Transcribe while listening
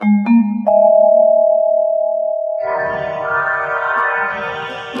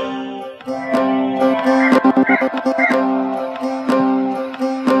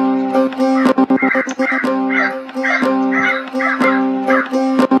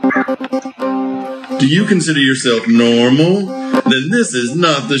Do you consider yourself normal? Then this is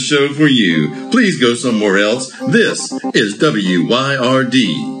not the show for you. Please go somewhere else. This is WYRD.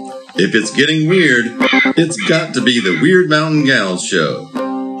 If it's getting weird, it's got to be the Weird Mountain Gals show.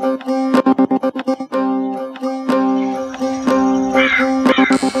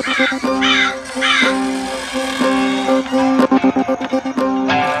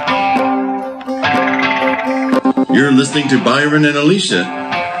 You're listening to Byron and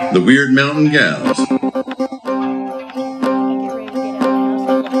Alicia, the Weird Mountain Gals.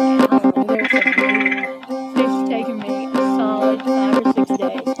 It's taken me a solid 5 or 6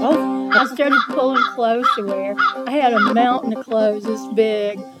 days. I started pulling clothes to wear. I had a mountain of clothes this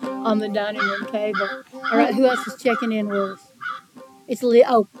big on the dining room table. All right, who else is checking in with us? It's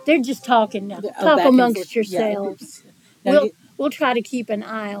they're just talking now. Talk amongst yourselves. Yeah. We'll try to keep an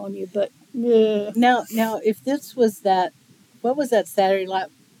eye on you, but now, if this was that, what was that Saturday night?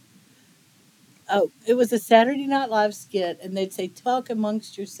 Oh, it was a Saturday Night Live skit, and they'd say, "Talk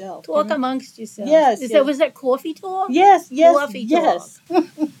amongst yourself." Talk amongst yourself. Yes. Was that coffee talk? Yes. Coffee talk.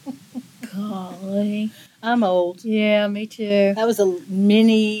 Golly, I'm old. Yeah, me too. That was a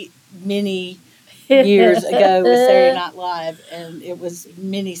many years ago with Saturday Night Live, and it was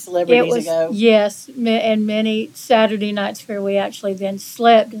many celebrities ago. Yes, and many Saturday nights where we actually then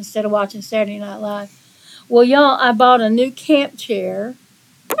slept instead of watching Saturday Night Live. Well, y'all, I bought a new camp chair,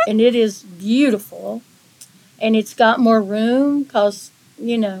 and it is beautiful, and it's got more room because,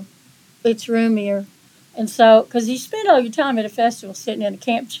 it's roomier. And so, because you spend all your time at a festival sitting in a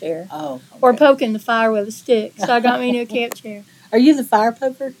camp chair. Oh. Okay. Or poking the fire with a stick. So I got me a new camp chair. Are you the fire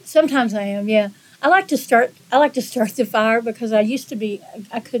poker? Sometimes I am, yeah. I like to start the fire because I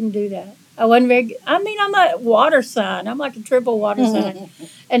couldn't do that. I wasn't very, I'm a water sign. I'm like a triple water sign.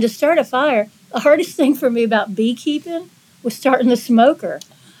 And to start a fire, the hardest thing for me about beekeeping was starting the smoker.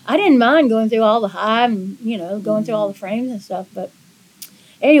 I didn't mind going through all the hive and, going through all the frames and stuff. But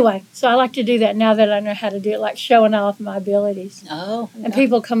anyway, so I like to do that now that I know how to do it, like showing off my abilities. Oh. Okay. And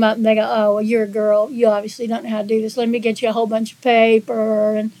people come up and they go, "Oh, well, you're a girl. You obviously don't know how to do this. Let me get you a whole bunch of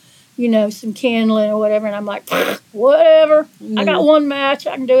paper and, some kindling or whatever." And I'm like, whatever. I got one match.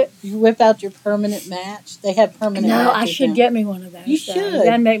 I can do it. You whip out your permanent match? They have permanent matches. No, I should get me one of those. You should.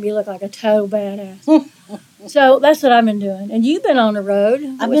 That'd make me look like a total badass. So that's what I've been doing. And you've been on the road.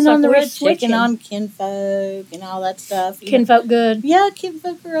 I've been on the road checking on kinfolk and all that stuff. Kinfolk good? Yeah,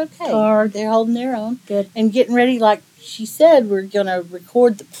 kinfolk are okay. Hard. They're holding their own. Good. And getting ready, like she said, we're going to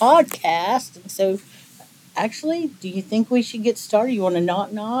record the podcast. And so, actually, do you think we should get started? You want to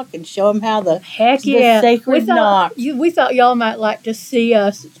knock and show them how the sacred knock? We thought y'all might like to see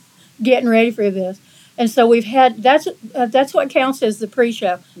us getting ready for this. And so we've had, that's what counts as the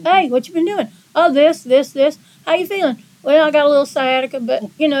pre-show. Mm-hmm. Hey, what you been doing? Oh, this. How you feeling? Well, I got a little sciatica, but,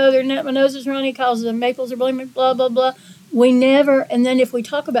 my nose is runny because the maples are blooming, blah, blah, blah. We never, and then if we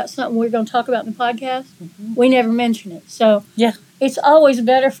talk about something we're going to talk about in the podcast, we never mention it. So yeah, it's always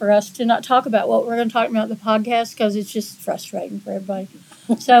better for us to not talk about what we're going to talk about in the podcast because it's just frustrating for everybody.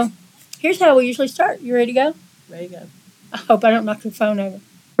 So here's how we usually start. You ready to go? Ready to go. I hope I don't knock your phone over.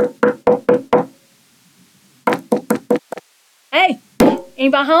 Hey,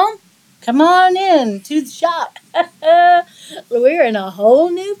 anybody home? Come on in to the shop. We're in a whole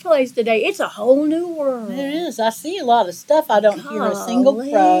new place today. It's a whole new world. It is. I see a lot of stuff. I don't hear a single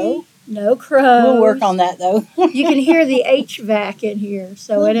crow. No crows. We'll work on that, though. You can hear the HVAC in here.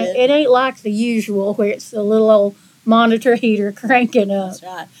 So it ain't like the usual where it's the little old monitor heater cranking up. That's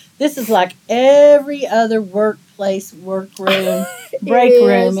right. This is like every other workplace, workroom, break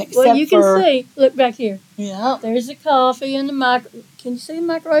room, except well, you can see. Look back here. Yeah. There's the coffee in the microwave. Can you see the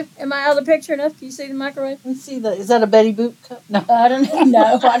microwave? Am I out of the picture enough? Can you see the microwave? Let's see that. Is that a Betty Boop cup? No. I don't know.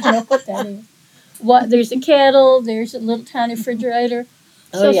 No, I don't know what that is. There's a kettle. There's a little tiny refrigerator.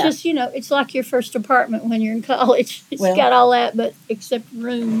 So it's just, it's like your first apartment when you're in college. It's got all that, but except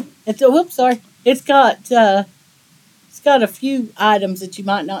room. It's got a few items that you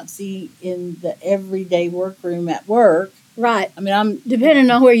might not see in the everyday workroom at work. Right. I mean, depending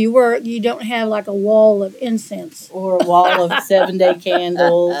on where you work, you don't have like a wall of incense or a wall of 7-day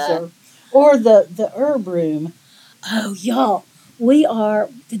candles or the herb room. Oh, y'all,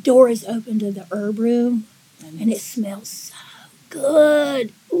 the door is open to the herb room, and it smells so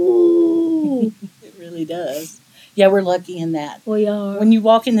good. Ooh. It really does. Yeah, we're lucky in that. We are. When you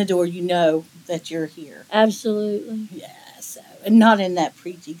walk in the door, you know that you're here. Absolutely. Yeah, and not in that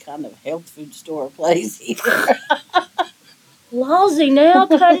preachy kind of health food store place either. Lawsy now,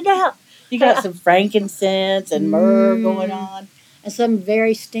 cut it out. You got some frankincense and myrrh going on. and some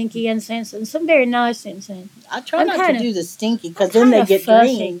very stinky incense, and some very nice incense. I try not to do the stinky because I'm then they kinda get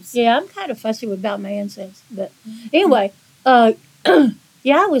fussy. dreams. Yeah, I'm kind of fussy about my incense. But anyway,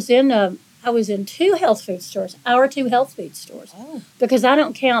 yeah, I was in 2 health food stores, our 2 health food stores, Oh, because I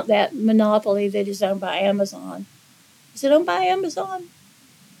don't count that monopoly that is owned by Amazon. Is it owned by Amazon?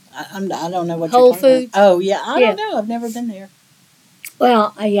 I don't know what Whole you're talking Foods? about. Oh, yeah. I Yeah. don't know. I've never been there.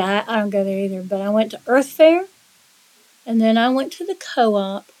 Well, yeah, I don't go there either. But I went to Earth Fair, and then I went to the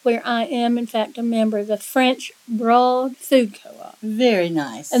co-op, where I am, in fact, a member of the French Broad Food Co-op. Very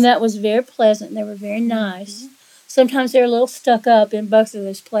nice. And that was very pleasant. They were very nice. Sometimes they're a little stuck up in both of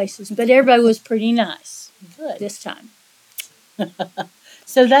those places, but everybody was pretty nice. Good. This time.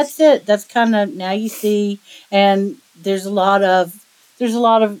 So that's it. That's kind of, now you see, and there's a lot of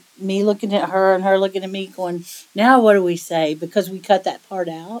me looking at her and her looking at me going, now what do we say? Because we cut that part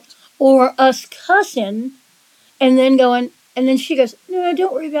out. Or us cussing and then going, and then she goes, no,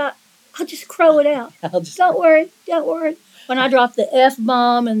 don't worry about it. I'll just crow it out. Don't worry. When I drop the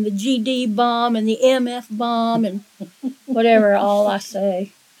F-bomb and the GD bomb and the MF bomb and whatever all I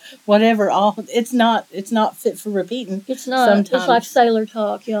say. It's not fit for repeating. It's not. Sometimes. It's like sailor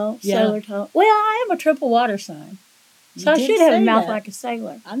talk, y'all. Yeah. Sailor talk. Well, I am a triple water sign. So I should have a mouth like a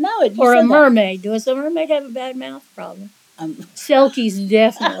sailor. I know it. Or a mermaid. Does a mermaid have a bad mouth? Probably. Selkies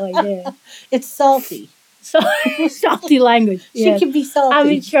definitely do. It's salty. Salty language. She can be salty. I'm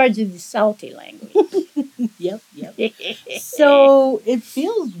in charge of the salty language. Yep. So it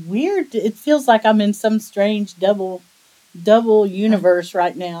feels weird. It feels like I'm in some strange double universe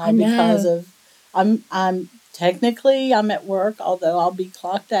right now. I know. Because of I'm technically I'm at work, although I'll be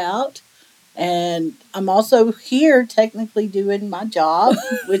clocked out, and I'm also here technically doing my job,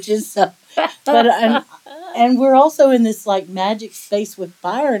 which is and we're also in this like magic space with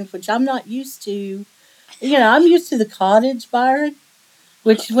Byron, which I'm not used to. I'm used to the cottage Byron,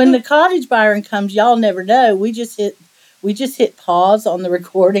 which when the cottage Byron comes, y'all never know. We just hit pause on the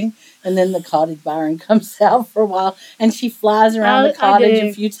recording, and then the cottage Byron comes out for a while, and she flies around the cottage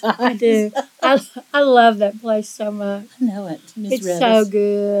a few times. I do. I love that place so much. I know it. It's so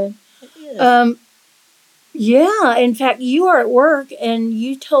good. It is. Yeah. In fact, you are at work, and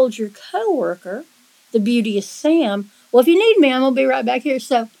you told your coworker, the beauteous Sam, well, if you need me, I'm gonna be right back here.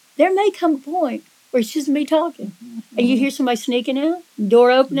 So there may come a point where it's just me talking, and you hear somebody sneaking out,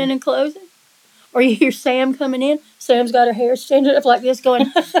 door opening and closing. Or you hear Sam coming in. Sam's got her hair standing up like this going,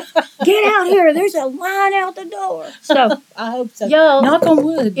 get out here. There's a line out the door. So I hope so. Y'all, knock on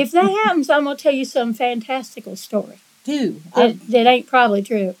wood. If that happens, I'm going to tell you some fantastical story. That ain't probably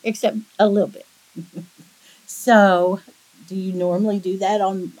true, except a little bit. So, do you normally do that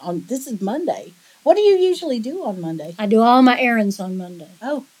on this is Monday. What do you usually do on Monday? I do all my errands on Monday.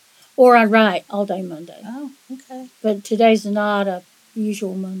 Oh. Or I write all day Monday. Oh, okay. But today's not a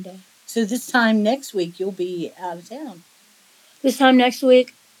usual Monday. So this time next week, you'll be out of town. This time next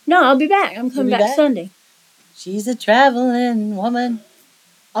week? No, I'll be back. I'm coming back Sunday. She's a traveling woman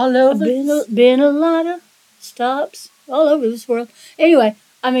all over. Been a lot of stops all over this world. Anyway,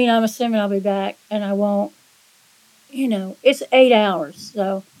 I'm assuming I'll be back, and I won't, it's 8 hours.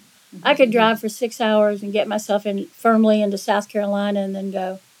 So I could drive for 6 hours and get myself firmly into South Carolina and then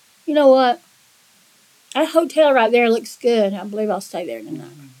go, you know what? That hotel right there looks good. I believe I'll stay there tonight.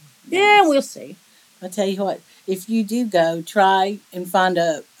 Yeah, we'll see. I'll tell you what, if you do go, try and find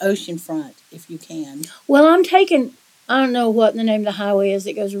a ocean front if you can. Well, I don't know what the name of the highway is.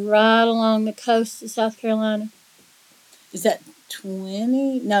 It goes right along the coast of South Carolina. Is that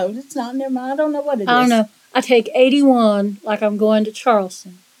 20? No, it's not. Never mind. I don't know what it is. I don't know. I take 81 like I'm going to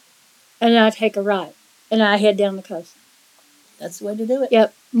Charleston. And then I take a right. And I head down the coast. That's the way to do it.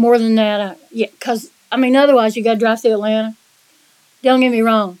 Yep. More than that. Because, otherwise you got to drive through Atlanta. Don't get me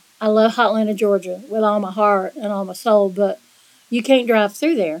wrong. I love Hotlanta, Georgia with all my heart and all my soul, but you can't drive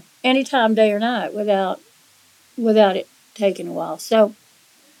through there anytime, day or night, without it taking a while. So,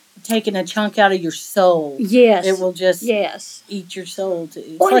 taking a chunk out of your soul. Yes. It will just eat your soul.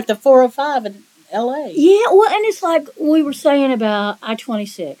 It's like the 405 in L.A. Yeah, well, and it's like we were saying about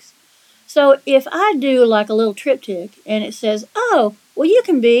I-26. So if I do like a little triptych and it says, oh, well, you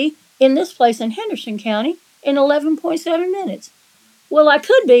can be in this place in Henderson County in 11.7 minutes. Well, I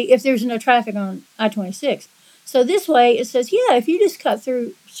could be if there's no traffic on I-26. So this way it says, yeah, if you just cut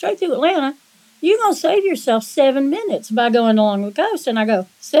straight through Atlanta, you're going to save yourself 7 minutes by going along the coast. And I go,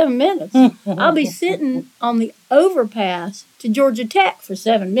 7 minutes? I'll be sitting on the overpass to Georgia Tech for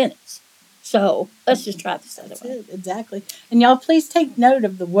 7 minutes. So let's just try this other way. Exactly. And y'all, please take note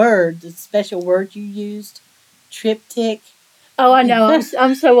of the special word you used, triptych. Oh, I know.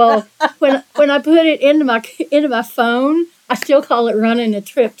 I'm so old. When I put it into my phone, I still call it running a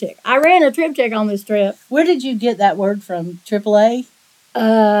triptych. I ran a triptych on this trip. Where did you get that word from? AAA?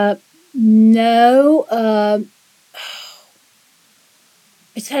 No.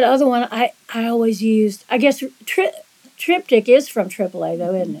 It's that other one I always used. I guess triptych is from AAA,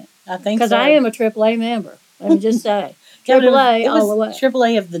 though, isn't it? I think Because so. I am a AAA member. Let me just say. Yeah, but AAA it was all the way.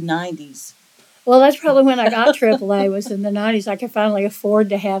 AAA of the 90s. Well, that's probably when I got AAA was in the 90s. I could finally afford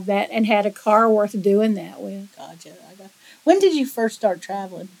to have that and had a car worth doing that with. Gotcha. When did you first start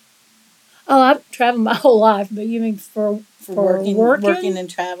traveling? Oh, I've traveled my whole life, but you mean for working and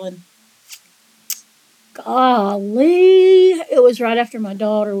traveling? Golly, it was right after my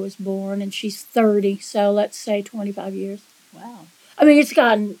daughter was born, and she's 30, so let's say 25 years. Wow. I mean, it's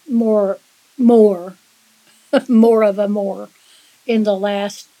gotten more more in the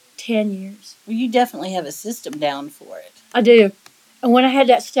last 10 years. Well, you definitely have a system down for it. I do. And when I had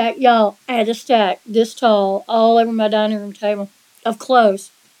that stack, y'all, I had a stack this tall all over my dining room table of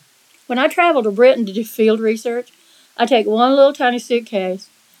clothes. When I travel to Britain to do field research, I take one little tiny suitcase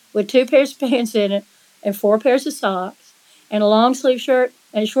with 2 pairs of pants in it and 4 pairs of socks and a long sleeve shirt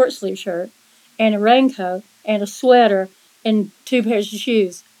and a short sleeve shirt and a raincoat and a sweater and 2 pairs of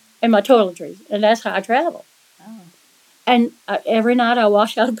shoes and my toiletries. And that's how I travel. Oh. And every night I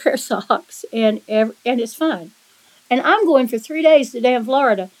wash out a pair of socks and it's fine. And I'm going for 3 days to damn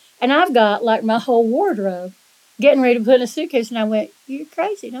Florida. And I've got like my whole wardrobe getting ready to put in a suitcase. And I went, you're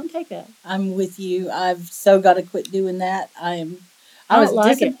crazy. Don't take that. I'm with you. I've so got to quit doing that. I was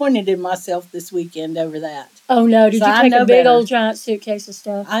like disappointed in myself this weekend over that. Oh, no. Did So you I take know a big better. old giant suitcase of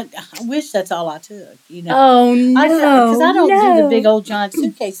stuff? I wish that's all I took, you know. Oh, no. Because I don't do the big No. old giant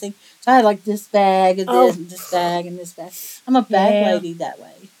suitcase thing. So I had like this bag and this and this bag and this bag. I'm a bag Yeah. lady that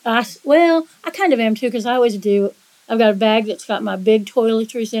way. Well, I kind of am too because I always do. I've got a bag that's got my big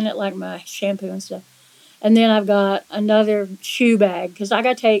toiletries in it, like my shampoo and stuff. And then I've got another shoe bag because I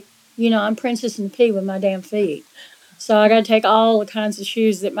got to take, I'm Princess and the Pea with my damn feet. So I got to take all the kinds of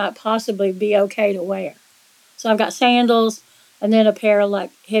shoes that might possibly be okay to wear. So I've got sandals and then a pair of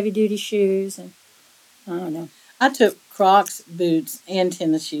like heavy duty shoes and I don't know. I took Crocs, boots, and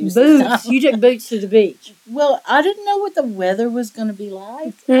tennis shoes. Boots. You took boots to the beach. Well, I didn't know what the weather was going to be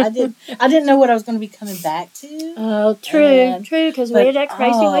like. I didn't know what I was going to be coming back to. Oh, true, because we had that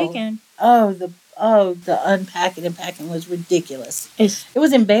crazy weekend. The unpacking and packing was ridiculous. It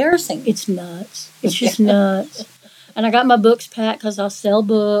was embarrassing. It's nuts. It's just nuts. And I got my books packed because I'll sell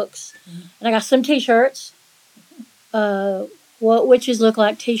books. And I got some T-shirts. What witches look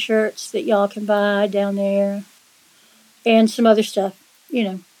like T-shirts that y'all can buy down there. And some other stuff.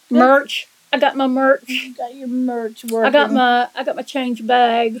 Merch. I got my merch. You got your merch working. I got my change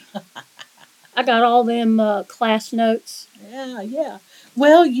bag. I got all them class notes. Yeah.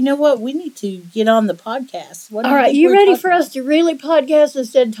 Well, you know what? We need to get on the podcast. All right, you ready for us to really podcast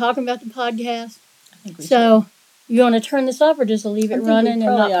instead of talking about the podcast? I think we should. You want to turn this off or just leave it running and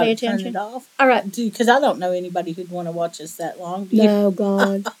not pay attention? Turn it off. All right. Because I don't know anybody who'd want to watch us that long. No,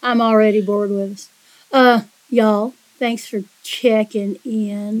 God. I'm already bored with us. Y'all, thanks for checking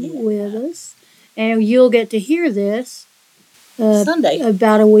in with us. And you'll get to hear this Sunday.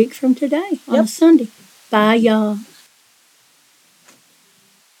 About a week from today on a Sunday. Bye, y'all.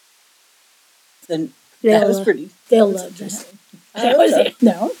 Then that was pretty. They'll love that. That was it.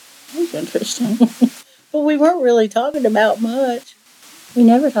 No. That was interesting. But we weren't really talking about much. We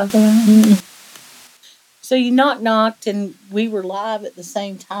never talked about it. So you knocked and we were live at the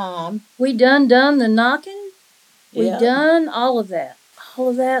same time. We done the knocking. We done all of that. All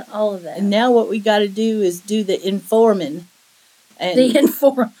of that. And now what we got to do is do the informing. And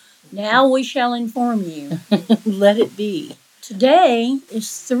Now we shall inform you. Let it be. Today is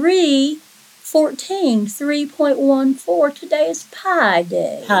 3/14. Today is Pie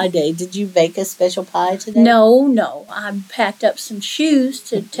Day. Pie Day. Did you bake a special pie today? No. I packed up some shoes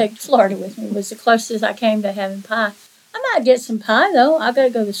to take to Florida with me. It was the closest I came to having pie. I might get some pie, though. I got to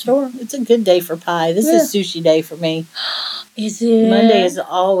go to the store. It's a good day for pie. This is sushi day for me. Is it? Monday is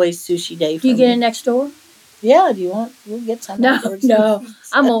always sushi day for me. You get it next door? Yeah, do you want? We'll get some. No.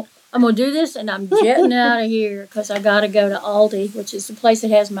 I'm gonna do this, and I'm jetting out of here because I gotta go to Aldi, which is the place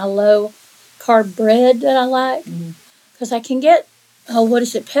that has my low carb bread that I like. Because I can get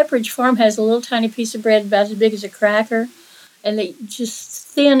Pepperidge Farm has a little tiny piece of bread about as big as a cracker, and they just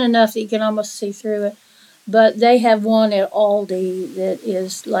thin enough that you can almost see through it. But they have one at Aldi that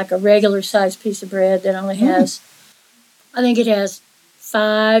is like a regular sized piece of bread that only has, I think it has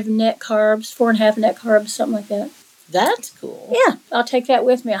 5 net carbs, 4.5 net carbs, something like that. That's cool. Yeah, I'll take that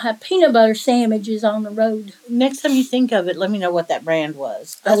with me. I'll have peanut butter sandwiches on the road. Next time you think of it, let me know what that brand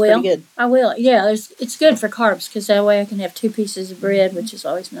was. That's I will. pretty good. I will. Yeah, it's good for carbs because that way I can have 2 pieces of bread, which is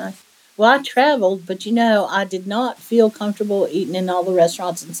always nice. Well, I traveled, but I did not feel comfortable eating in all the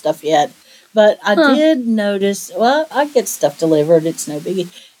restaurants and stuff yet. But I did notice, well, I get stuff delivered. It's no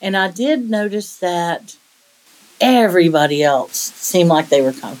biggie. And I did notice that everybody else seemed like they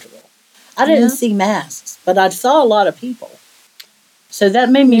were comfortable. I didn't see masks, but I saw a lot of people. So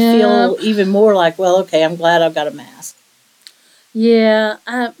that made me feel even more like, well, okay, I'm glad I've got a mask. Yeah,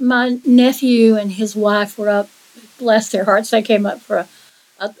 my nephew and his wife were up, bless their hearts, they came up for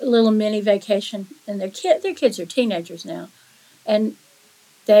a little mini vacation. And their kids are teenagers now. And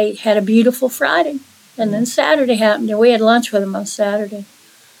they had a beautiful Friday. And then Saturday happened, and we had lunch with them on Saturday.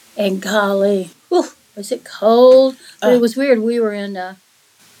 And golly, was it cold? But it was weird. We were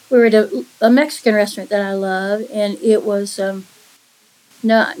at a Mexican restaurant that I love, and it was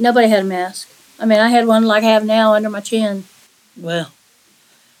nobody had a mask. I mean, I had one like I have now under my chin. Well,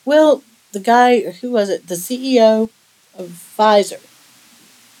 the guy, who was it? The CEO of Pfizer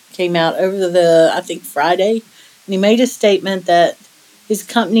came out over I think Friday, and he made a statement that his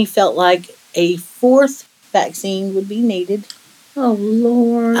company felt like a 4th vaccine would be needed. Oh,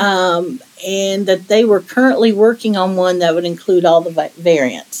 Lord. And that they were currently working on one that would include all the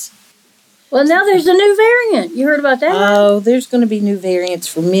variants. Well, now there's a new variant. You heard about that? Oh, there's going to be new variants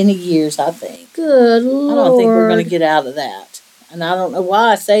for many years, I think. Good Lord. I don't think we're going to get out of that. And I don't know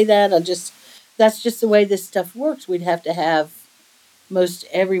why I say that. That's just the way this stuff works. We'd have to have most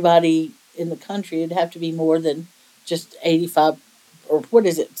everybody in the country. It'd have to be more than just 85, or what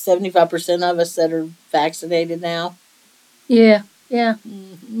is it, 75% of us that are vaccinated now. Yeah.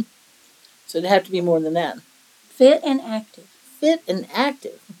 Mm-hmm. So it'd have to be more than that. Fit and active.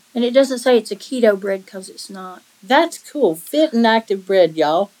 And it doesn't say it's a keto bread because it's not. That's cool. Fit and active bread,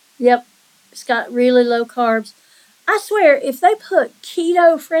 y'all. Yep. It's got really low carbs. I swear, if they put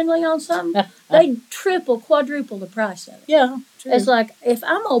keto friendly on something, they'd triple, quadruple the price of it. Yeah, true. It's like, if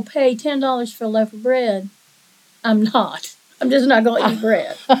I'm going to pay $10 for a loaf of bread, I'm not. I'm just not going to eat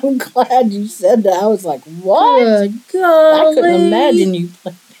bread. I'm glad you said that. I was like, what? Good golly. I couldn't imagine you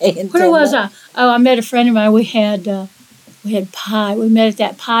paying $10. Where was I? Oh, I met a friend of mine. We had pie. We met at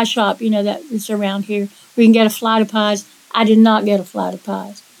that pie shop, that is around here. We can get a flight of pies. I did not get a flight of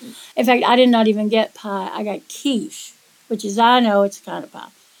pies. In fact, I did not even get pie. I got quiche, which is, I know it's a kind of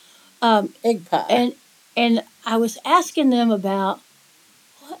pie. Egg pie. And I was asking them about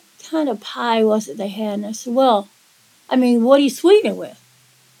what kind of pie was it they had. And I said, well, I mean, what do you sweeten it with?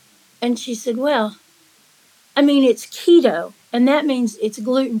 And she said, well, I mean, it's keto, and that means it's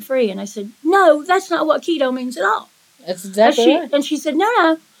gluten-free. And I said, no, that's not what keto means at all. That's exactly right. And she said,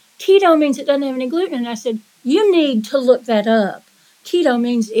 no, keto means it doesn't have any gluten. And I said, you need to look that up. Keto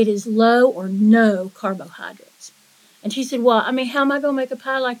means it is low or no carbohydrates. And she said, well, I mean, how am I going to make a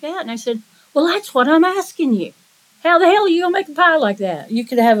pie like that? And I said, well, that's what I'm asking you. How the hell are you going to make a pie like that? You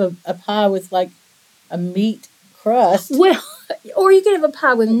could have a pie with, like, a meat crust. Well, or you could have a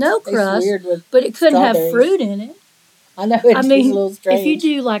pie with no crust, but it couldn't have fruit in it. I know, it's a little strange. If you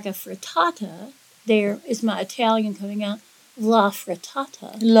do like a frittata, there is my Italian coming out, la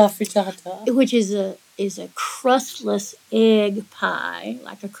frittata. La frittata. Which is a crustless egg pie,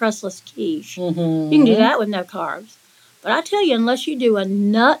 like a crustless quiche. Mm-hmm. You can do that with no carbs. But I tell you, unless you do a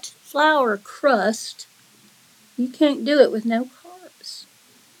nut flour crust, you can't do it with no carbs.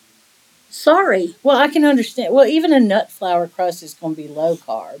 Sorry. Well, I can understand. Well, even a nut flour crust is going to be low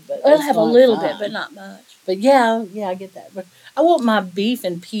carb, but it'll have a little bit, but not much. But yeah, I get that. But I want my beef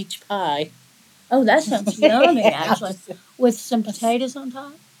and peach pie. Oh, that sounds yummy, actually. With some potatoes on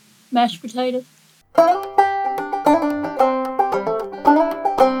top, mashed potatoes.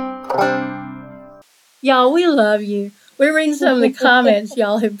 Y'all, we love you. We're reading some of the comments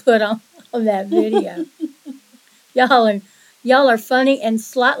y'all have put on that video. Y'all are funny and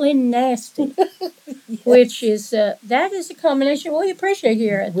slightly nasty, yes. Which is, that is a combination we appreciate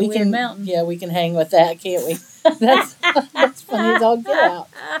here at the Wyrd Mountain. Yeah, we can hang with that, can't we? That's funny as all get out.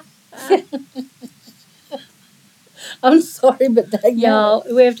 I'm sorry, but that y'all,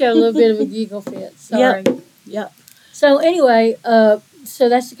 we have to have a little bit of a giggle fit. Sorry. Yep. So anyway, so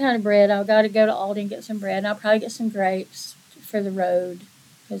that's the kind of bread. I've got to go to Aldi and get some bread. And I'll probably get some grapes for the road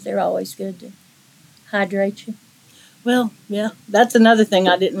because they're always good to hydrate you. Well, yeah, that's another thing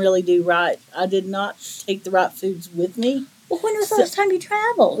I didn't really do right. I did not take the right foods with me. Well, when was the last time you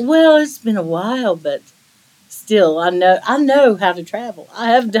traveled? Well, it's been a while, but still, I know how to travel. I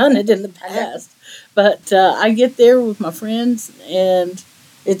have done it in the past. But I get there with my friends, and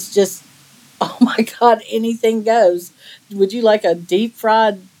it's just, Oh my God, anything goes. Would you like a deep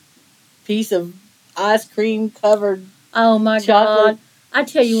fried piece of ice cream covered Oh my chocolate God. I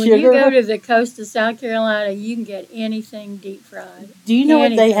tell you, when you sugar? go to the coast of South Carolina, you can get anything deep fried. Do you know what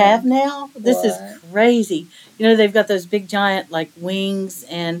they Anything. have now? This is What? crazy. You know, they've got those big giant like Wings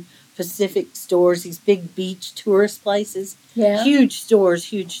and Pacific stores, these big beach tourist places. Yeah. Huge stores,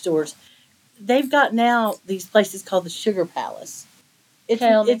 huge stores. They've got now these places called the Sugar Palace.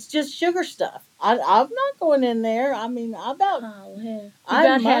 Tell me. It's just sugar stuff. I'm not going in there. I mean, I about Oh, yeah. You I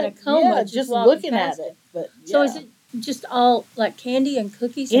about had a might coma just walking looking at past it. But yeah. So is it just all like candy and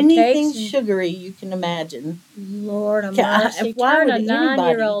cookies and anything cakes? And sugary you can imagine? Lord of Can I- mercy. why Turn would a anybody-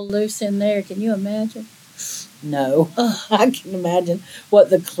 9-year-old loose in there. Can you imagine? No, Ugh. I can imagine what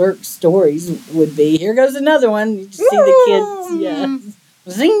the clerk's stories would be. Here goes another one. You just see the kids, yeah,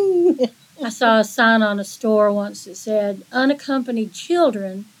 zing. I saw a sign on a store once that said, unaccompanied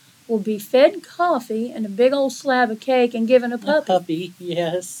children will be fed coffee and a big old slab of cake and given a A puppy. puppy,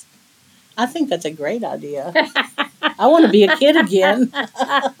 yes. I think that's a great idea. I want to be a kid again.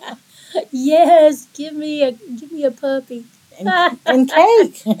 Yes, give me a puppy. and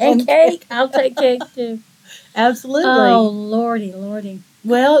cake. And cake. I'll take cake too. Absolutely. Oh, lordy, lordy.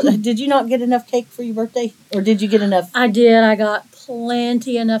 Well, did you not get enough cake for your birthday? Or did you get enough? I did. I got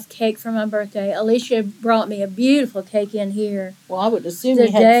plenty enough cake for my birthday. Alicia brought me a beautiful cake in here Well, I would assume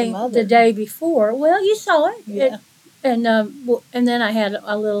you had some other. the day before. Well, you saw it. Yeah. And then I had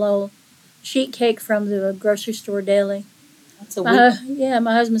a little old sheet cake from the grocery store deli. That's a week. Yeah,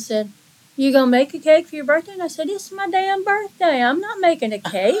 my husband said, "You gonna make a cake for your birthday?" And I said, "It's my damn birthday. I'm not making a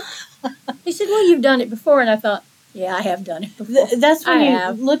cake." He said, "Well, you've done it before." And I thought, yeah, I have done it before. That's when I you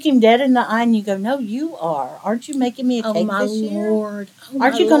have. look him dead in the eye and you go, "No, you are. Aren't you making me a Oh cake my this year? Lord! Oh,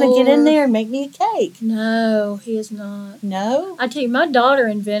 Aren't my you going to get in Lord. there and make me a cake?" No, he is not. No. I tell you, my daughter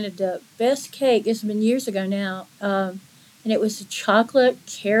invented the best cake. It's been years ago now, and it was a chocolate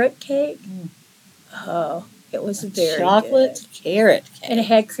carrot cake. Mm. Oh, it was very chocolate good. carrot cake. And it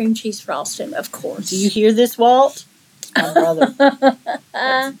had cream cheese frosting, of course. Do you hear this, Walt? My brother. It's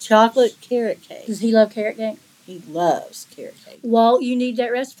a chocolate carrot cake. Does he love carrot cake? He loves carrot cake. Walt, you need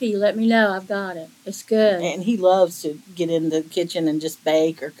that recipe. Let me know. I've got it. It's good. And he loves to get in the kitchen and just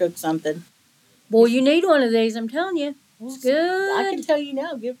bake or cook something. Boy, you need one of these. I'm telling you. It's good. I can tell you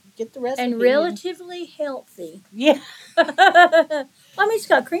now. Get the recipe. And relatively healthy. Yeah. I mean, it's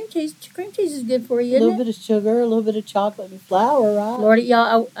got cream cheese. Cream cheese is good for you, A isn't little bit of sugar, a little bit of chocolate and flour, right? Lordy,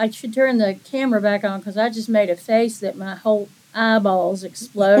 y'all, I should turn the camera back on because I just made a face that my whole eyeballs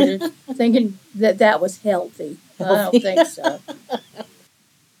exploded thinking that was healthy. I don't think so.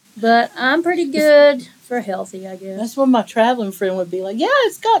 But I'm pretty good for healthy, I guess. That's when my traveling friend would be like, "Yeah,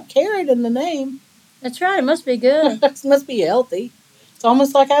 it's got carrot in the name. That's right. It must be good. It must be healthy. It's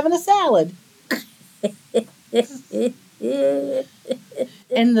almost like having a salad."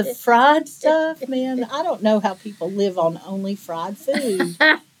 And the fried stuff, man, I don't know how people live on only fried food.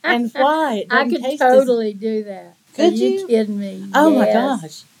 And why? It I doesn't could taste totally do that. Could Are you you? kidding me? Oh my Yes.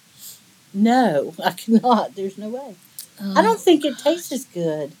 gosh. No, I cannot. There's no way. I don't think it tastes as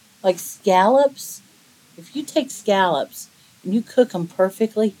good. Like scallops, if you take scallops and you cook them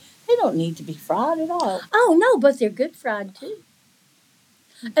perfectly, they don't need to be fried at all. Oh, no, but they're good fried, too.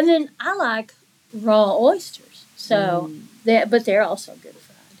 And then I like raw oysters. So, but they're also good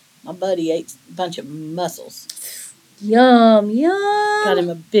fried. My buddy ate a bunch of mussels. Yum, yum. Got him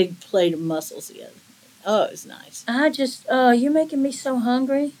a big plate of mussels the other. Oh, it was nice. You're making me so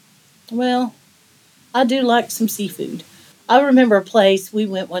hungry. Well, I do like some seafood. I remember a place we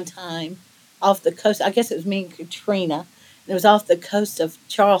went one time off the coast. I guess it was me and Katrina. And it was off the coast of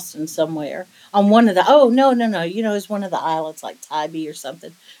Charleston somewhere. On one of the, no. You know, it was one of the islands like Tybee or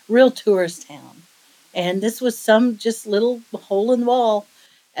something. Real tourist town. And this was some just little hole in the wall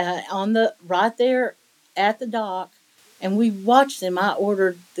right there at the dock. And we watched them. I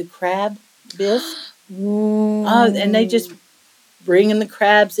ordered the crab bisque. And they just bringing the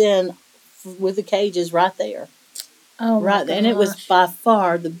crabs in with the cages right there. Oh, my right, and it was gosh. by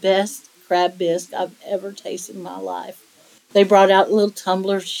far the best crab bisque I've ever tasted in my life. They brought out a little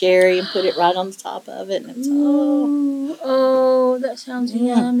tumbler of sherry and put it right on the top of it, and it was that sounds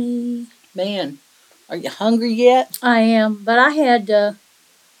yummy. Man, are you hungry yet? I am, but I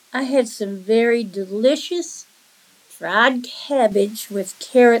had some very delicious fried cabbage with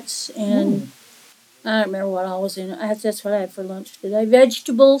carrots and I don't remember what all was in it. That's what I had for lunch today.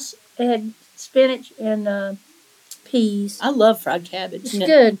 Vegetables. I had spinach and peas. I love fried cabbage. It's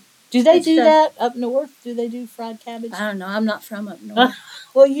good. Do they It's do good. that up north? Do they do fried cabbage? I don't know. I'm not from up north.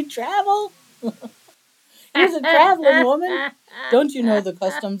 Well, you travel. You're the traveling woman. Don't you know the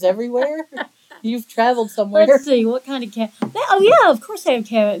customs everywhere? You've traveled somewhere. Let's see, what kind of cabbage? Oh, yeah, of course they have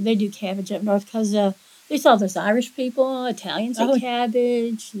cabbage. They do cabbage up north because there's all those Irish people, Italians eat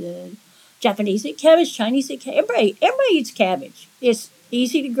cabbage, the Japanese eat cabbage, Chinese eat cabbage. Everybody eats cabbage. It's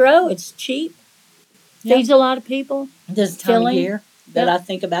easy to grow. It's cheap. Feeds a lot of people. This time of year that I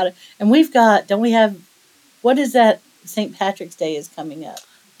think about it. And we've got, don't we have, what is that? St. Patrick's Day is coming up.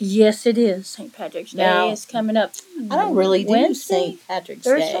 Yes, it is. St. Patrick's Day is coming up. I don't really do St. Patrick's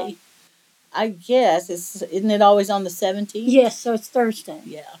Day. I guess. Isn't it always on the 17th? Yes, so it's Thursday.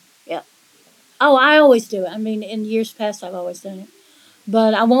 Yeah. Yeah. Oh, I always do it. I mean, in years past, I've always done it.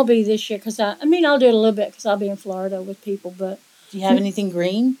 But I won't be this year because I'll do it a little bit because I'll be in Florida with people. But do you have anything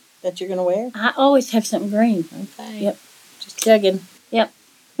green that you're going to wear? I always have something green. Okay. Yep. Just checking. Yep.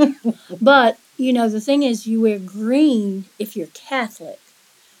 But, the thing is, you wear green if you're Catholic.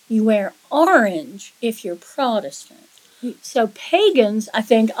 You wear orange if you're Protestant. So pagans, I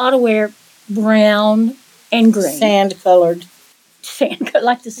think, ought to wear brown and green. Sand-colored.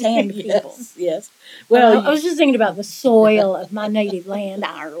 Like the sand people. Yes. Well, I was just thinking about the soil of my native land,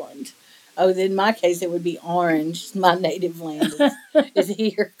 Ireland. Oh, in my case, it would be orange. My native land is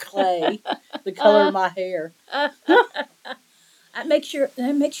here, clay, the color of my hair. That makes you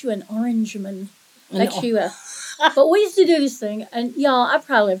an orangeman. But we used to do this thing, and y'all, I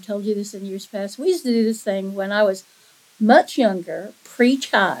probably have told you this in years past. We used to do this thing when I was much younger,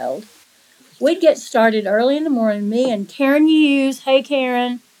 pre-child. We'd get started early in the morning, me and Karen Hughes. Hey,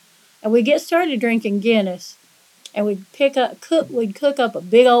 Karen. And we'd get started drinking Guinness. And we'd cook up a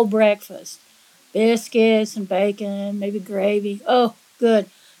big old breakfast. Biscuits and bacon, maybe gravy. Oh, good.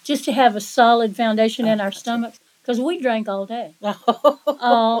 Just to have a solid foundation in our stomachs. Because we drank all day.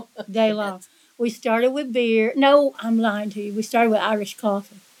 All day long. We started with beer. No, I'm lying to you. We started with Irish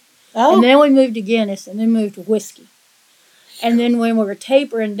coffee. Oh. And then we moved to Guinness and then moved to whiskey. And then when we were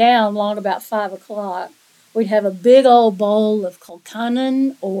tapering down along about 5 o'clock, we'd have a big old bowl of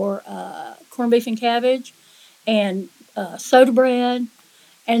colcannon or corned beef and cabbage and soda bread.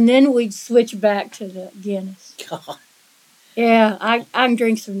 And then we'd switch back to the Guinness. God. Yeah, I can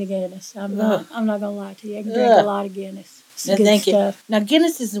drink some Guinness. I'm not gonna lie to you. I can drink a lot of Guinness. It's good stuff. Now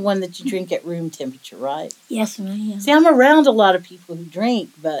Guinness is the one that you drink at room temperature, right? Yes, ma'am. See, I'm around a lot of people who drink,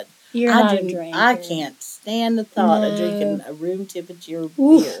 but You're not a drinker. I can't stand the thought of drinking a room temperature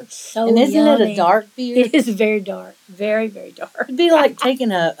beer. So and isn't yummy. it a dark beer? It is very dark, very very dark. It'd be like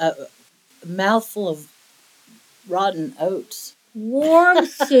taking a mouthful of rotten oats. Warm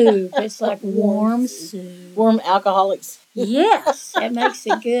soup. It's like warm soup. Warm alcoholic soup. Yes, that makes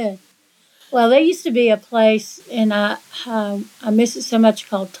it good. Well, there used to be a place, and I miss it so much,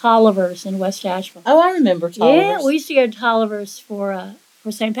 called Tolliver's in West Asheville. Oh, I remember Tolliver's. Yeah, we used to go to Tolliver's for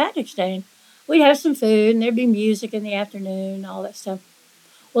St. Patrick's Day. And we'd have some food, and there'd be music in the afternoon and all that stuff.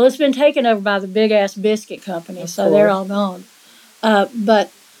 Well, it's been taken over by the big-ass biscuit company, so they're all gone.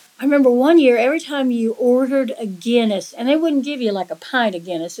 But I remember one year, every time you ordered a Guinness, and they wouldn't give you like a pint of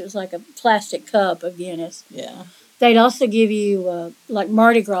Guinness. It was like a plastic cup of Guinness. Yeah. They'd also give you like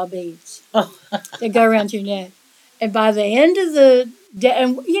Mardi Gras beads that go around your neck. And by the end of the day,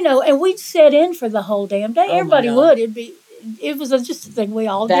 and we'd sit in for the whole damn day. Everybody would. It was just a thing we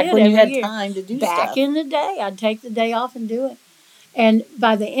all did Back when you had year. time to do stuff. Back in the day, I'd take the day off and do it. And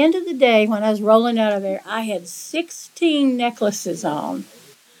by the end of the day, when I was rolling out of there, I had 16 necklaces on.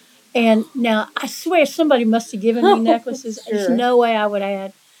 And now, I swear somebody must have given me necklaces. Sure. There's no way I would have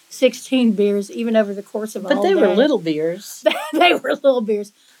had 16 beers, even over the course of a whole day. But they were little beers. They were little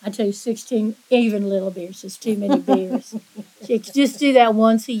beers. I tell you, 16, even little beers, is too many beers. You just do that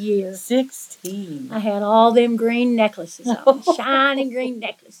once a year. 16. I had all them green necklaces on, shiny green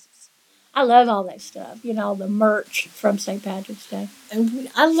necklaces. I love all that stuff, the merch from St. Patrick's Day.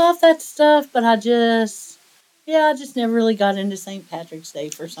 And I love that stuff, but I just never really got into St. Patrick's Day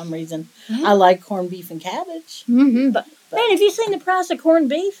for some reason. Mm-hmm. I like corned beef and cabbage. Mm-hmm. But man, have you seen the price of corned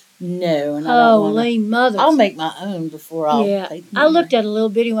beef? No. And Holy mother! I'll make my own before I'll take them. I looked at a little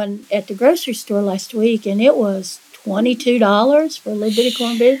bitty one at the grocery store last week, and it was $22 for a little bitty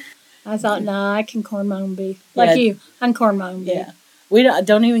corned beef. I thought, nah, I can corn my own beef. Like you, I can corn my own beef. Yeah.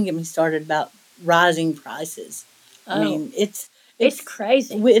 Don't even get me started about rising prices. Oh. I mean, it's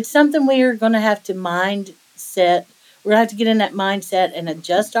crazy. It's something we are going to have to mindset. We're going to have to get in that mindset and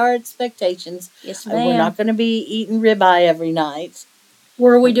adjust our expectations. Yes, ma'am. We're not going to be eating ribeye every night.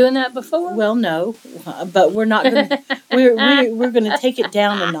 Were we doing that before? Well, no, but we're not going to. we're going to take it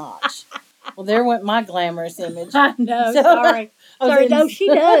down a notch. Well, there went my glamorous image. I know. Sorry. No, she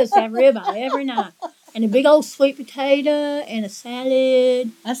does have ribeye every night. and a big old sweet potato and a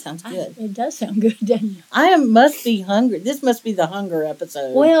salad. That sounds good. It does sound good, doesn't it? Must be hungry. This must be the hunger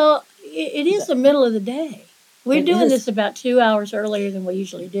episode. Well, it is the middle of the day. We're It doing is. this about 2 hours earlier than we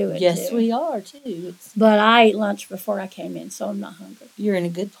usually do it. Yes, too. we are too. But I ate lunch before I came in, so I'm not hungry. You're in a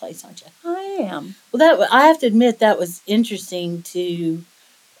good place, aren't you? I am. Well, I have to admit that was interesting to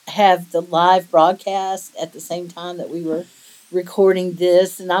have the live broadcast at the same time that we were recording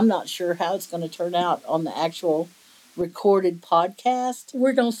this, and I'm not sure how it's going to turn out on the actual recorded podcast.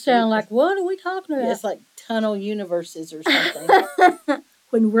 We're going to sound like, what are we talking about? It's like tunnel universes or something.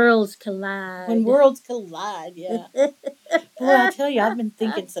 When worlds collide. When worlds collide, yeah. Boy, I tell you, I've been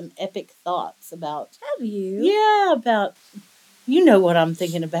thinking some epic thoughts about. Have you? Yeah, about. You know what I'm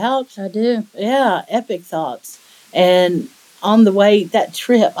thinking about. I do. Yeah, epic thoughts. And on the way, that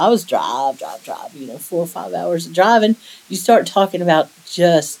trip, I was drive, 4 or 5 hours of driving. You start talking about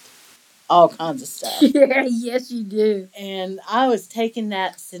just all kinds of stuff. Yeah, yes, you do. And I was taking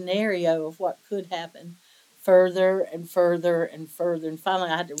that scenario of what could happen further and further and further. And finally,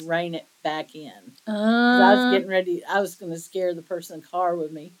 I had to rein it back in. 'Cause I was getting ready. I was going to scare the person in the car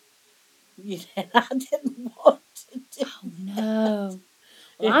with me. And I didn't want to do No.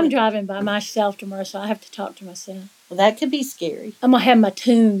 Well, I'm driving by myself tomorrow, so I have to talk to myself. Well, that could be scary. I'm going to have my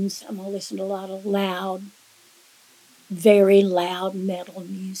tunes. I'm going to listen to a lot of loud, very loud metal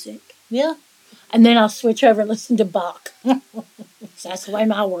music. Yeah. And then I'll switch over and listen to Bach. So that's the way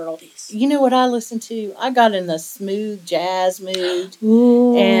my world is. You know what I listened to? I got in the smooth jazz mood.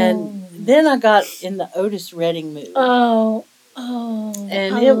 Ooh. And then I got in the Otis Redding mood. Oh.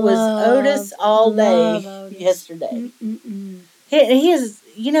 And it was Otis all day Otis. yesterday. Mm-mm-mm. He is,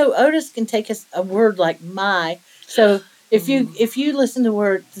 Otis can take a word like my. So if you listen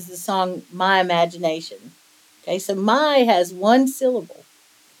to the song My Imagination, okay, so my has one syllable,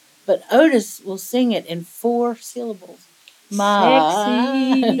 but Otis will sing it in 4 syllables.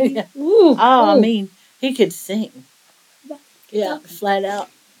 My. Sexy. Ooh, I Ooh. mean, he could sing. Yeah, flat out.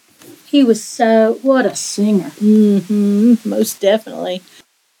 He was what a singer. Mm-hmm, most definitely.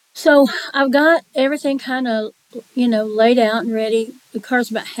 So I've got everything kind of, laid out and ready. The car's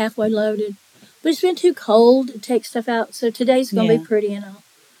about halfway loaded. But it's been too cold to take stuff out. So today's going to be pretty, and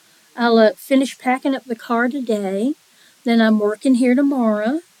I'll finish packing up the car today. Then I'm working here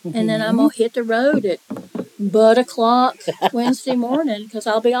tomorrow. Mm-hmm. And then I'm going to hit the road at butt o'clock Wednesday morning because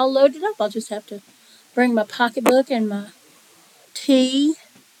I'll be all loaded up. I'll just have to bring my pocketbook and my tea,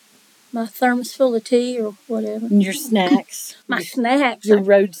 my thermos full of tea or whatever. And your snacks. My snacks. Your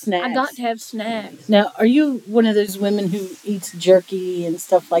road snacks. I got to have snacks. Now, are you one of those women who eats jerky and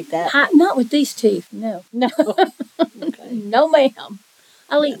stuff like that? Not with these teeth, no. No. Okay. No, ma'am.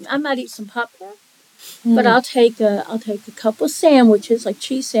 I might eat some popcorn, but I'll take a couple of sandwiches, like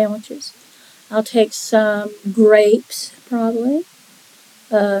cheese sandwiches. I'll take some grapes, probably,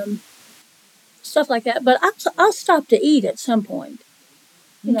 stuff like that. But I'll stop to eat at some point.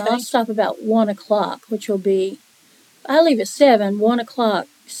 I'll stop about 1 o'clock, which will be. I leave at 7. 1 o'clock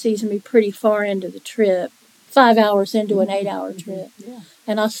sees me pretty far into the trip. 5 hours into an 8-hour trip. Yeah.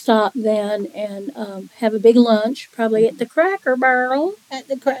 And I'll stop then and have a big lunch, probably at the Cracker Barrel. At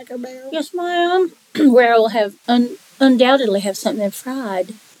the Cracker Barrel? Yes, ma'am. Where I will have undoubtedly have something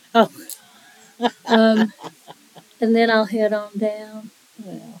fried. Oh. And then I'll head on down.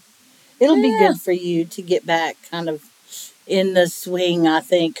 Well, it'll be good for you to get back kind of in the swing, I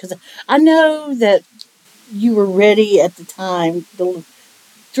think. Because I know that you were ready at the time,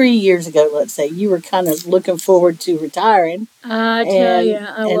 3 years ago, let's say, you were kind of looking forward to retiring. I tell you,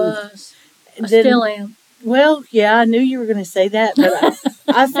 I was. I still am. Well, yeah, I knew you were going to say that, but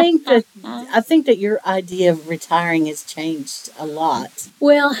I think that your idea of retiring has changed a lot.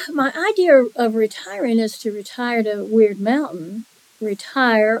 Well, my idea of retiring is to retire to Wyrd Mountain,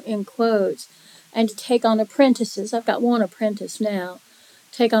 retire in quotes, and to take on apprentices. I've got one apprentice now.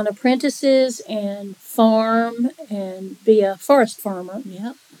 Take on apprentices and farm and be a forest farmer.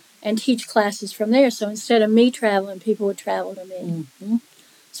 Yep. And teach classes from there. So instead of me traveling, people would travel to me. Mm-hmm.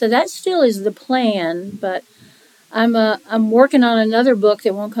 So that still is the plan, but I'm working on another book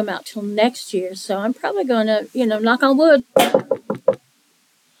that won't come out till next year. So I'm probably going to, knock on wood.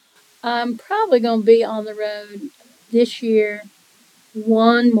 I'm probably going to be on the road this year,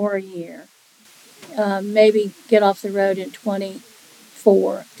 1 more year. Maybe get off the road in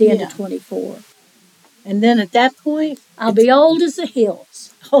 24, the end of 24. And then at that point, I'll be old as the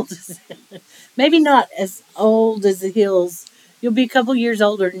hills. Maybe not as old as the hills. You'll be a couple years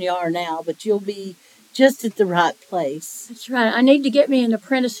older than you are now, but you'll be just at the right place. That's right. I need to get me an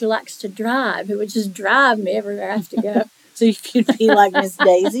apprentice who likes to drive, who would just drive me everywhere I have to go. So you could be like Miss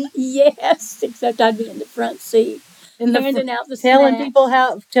Daisy. Yes, except I'd be in the front seat. Handing out the telling snacks. people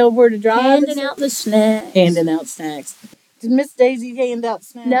tell where to drive. Handing out the snacks. Handing out snacks. Did Miss Daisy hand out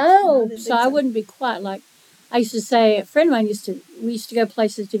snacks? No, so I wouldn't be quiet. Like I used to say, a friend of mine we used to go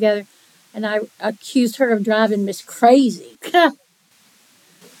places together, and I accused her of driving Miss Crazy. Sound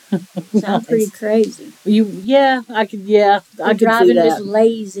pretty crazy. I could see that. Driving Miss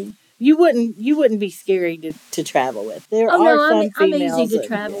Lazy. You wouldn't be scary to travel with. There are some females. I'm easy to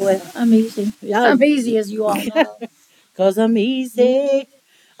travel with. I'm easy. Yeah. I'm easy, as you all know. 'Cause I'm easy.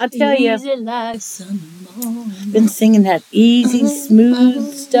 I tell you, easy like summer morning. Been singing that easy,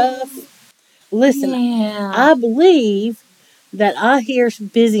 smooth stuff. Listen, I believe that I hear some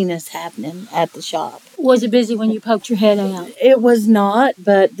busyness happening at the shop. Was it busy when you poked your head out? It was not,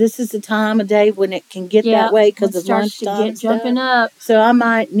 but this is the time of day when it can get that way because of lunchtime and stuff. Jumping up. So I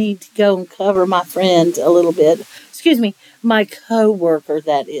might need to go and cover my friend a little bit. Excuse me, my co-worker,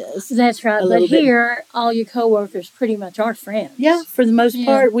 that is. That's right. But here, all your co-workers pretty much are friends. Yeah, for the most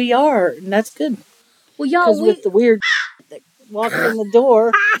part, we are, and that's good. Well, y'all, because with the weird that walks in the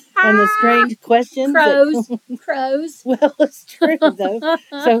door and the strange questions. Crows. Well, it's true though.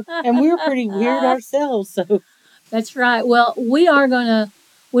 So, and we're pretty weird ourselves. So, that's right. Well, we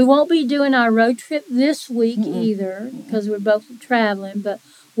won't be doing our road trip this week either because we're both traveling. But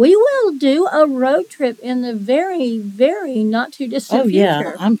we will do a road trip in the very, very not too distant future.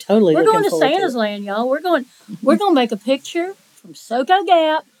 Yeah, I'm totally. We're going to Santa's Land, y'all. We're going to make a picture from Soco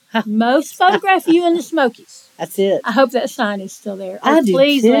Gap. Most photograph you in the Smokies. That's it. I hope that sign is still there. I do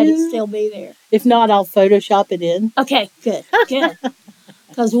please too. Let it still be there. If not, I'll Photoshop it in. Okay, good.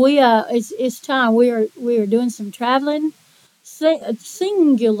 Because it's time. We are doing some traveling, singly,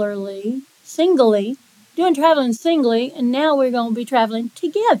 doing traveling singly, and now we're going to be traveling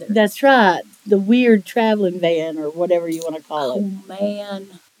together. That's right. The weird traveling van, or whatever you want to call it. Oh man.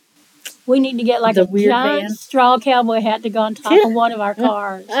 We need to get like a giant straw cowboy hat to go on top of one of our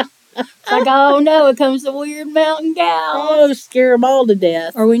cars. It's like, oh no, it comes the Weird Mountain Gals. Oh, scare them all to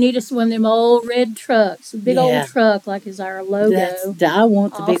death. Or we need to swim them old red trucks. A big old truck like is our logo. I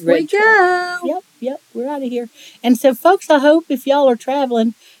want the big red truck. Yep, we're out of here. And so, folks, I hope if y'all are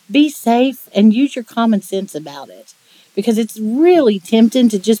traveling, be safe and use your common sense about it. Because it's really tempting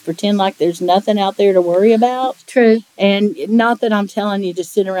to just pretend like there's nothing out there to worry about. True. And not that I'm telling you to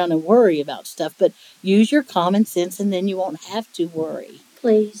sit around and worry about stuff, but use your common sense and then you won't have to worry.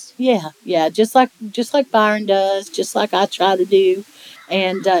 Please. Yeah, just like Byron does, just like I try to do.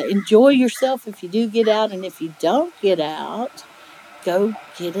 And enjoy yourself if you do get out. And if you don't get out, go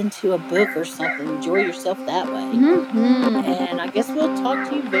get into a book or something. Enjoy yourself that way. Mm-hmm. And I guess we'll talk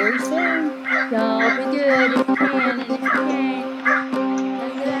to you very soon. Y'all be good if you can, and if you can't.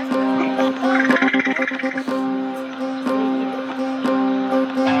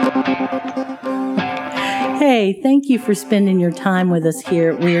 Hey, thank you for spending your time with us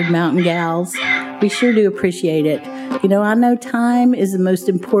here at Weird Mountain Gals. We sure do appreciate it. You know, I know time is the most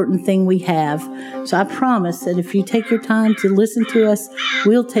important thing we have. So I promise that if you take your time to listen to us,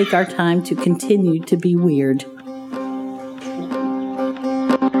 we'll take our time to continue to be weird.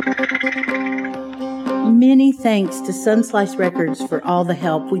 Many thanks to Sunslice Records for all the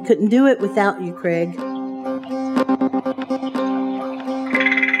help. We couldn't do it without you, Craig.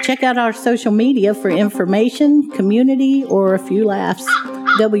 Check out our social media for information, community, or a few laughs.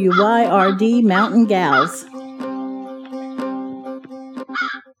 WYRD Mountain Gals.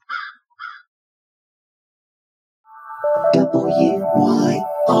 WYRD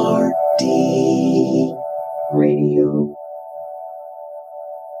Radio.